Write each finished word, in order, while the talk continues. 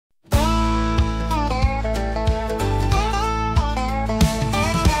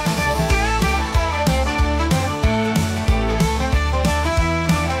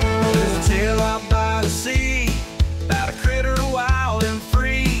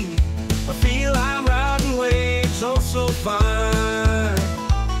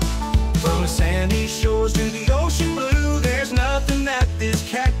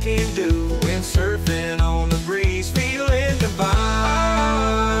surfing on the breeze, feeling divine.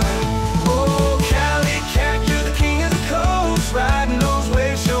 Oh, Cali cat, you're the king of the coast, riding those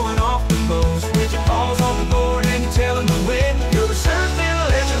waves, showing off the most. With your paws on the board and your tail in the wind, you're the surfing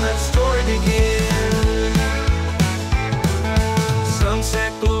legend, let the story begin.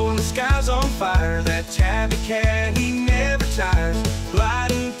 Sunset glow and the sky's on fire, that tabby cat, he never tires,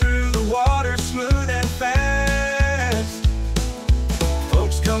 gliding through the water smooth and fast.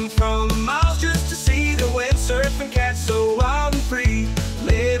 Folks come from miles just to see the wind surfing cat so wild and free,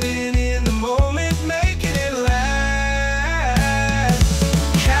 living in the moment, making it last.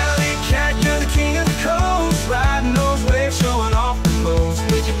 Cali cat, you're the king of the coast, riding those waves, showing off the most.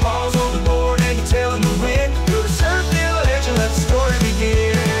 With your paws on the board and your tail in the wind, you're the surfing legend, let the story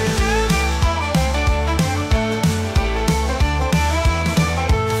begin.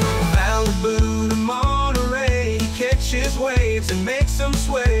 His waves and makes them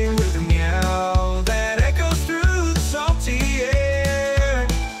sway with a meow that echoes through the salty air.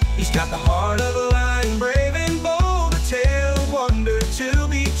 He's got the heart of a lion, brave and bold, a tale of wonder to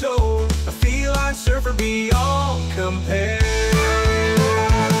be told, a feline surfer beyond compare.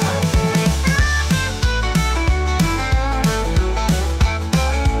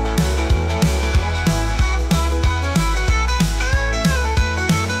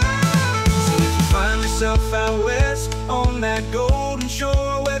 Out west on that golden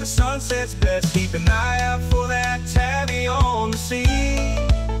shore where the sun sets best, keep an eye out for that tabby on the sea.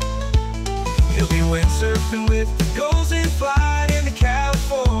 He'll be windsurfing with the gulls in flight,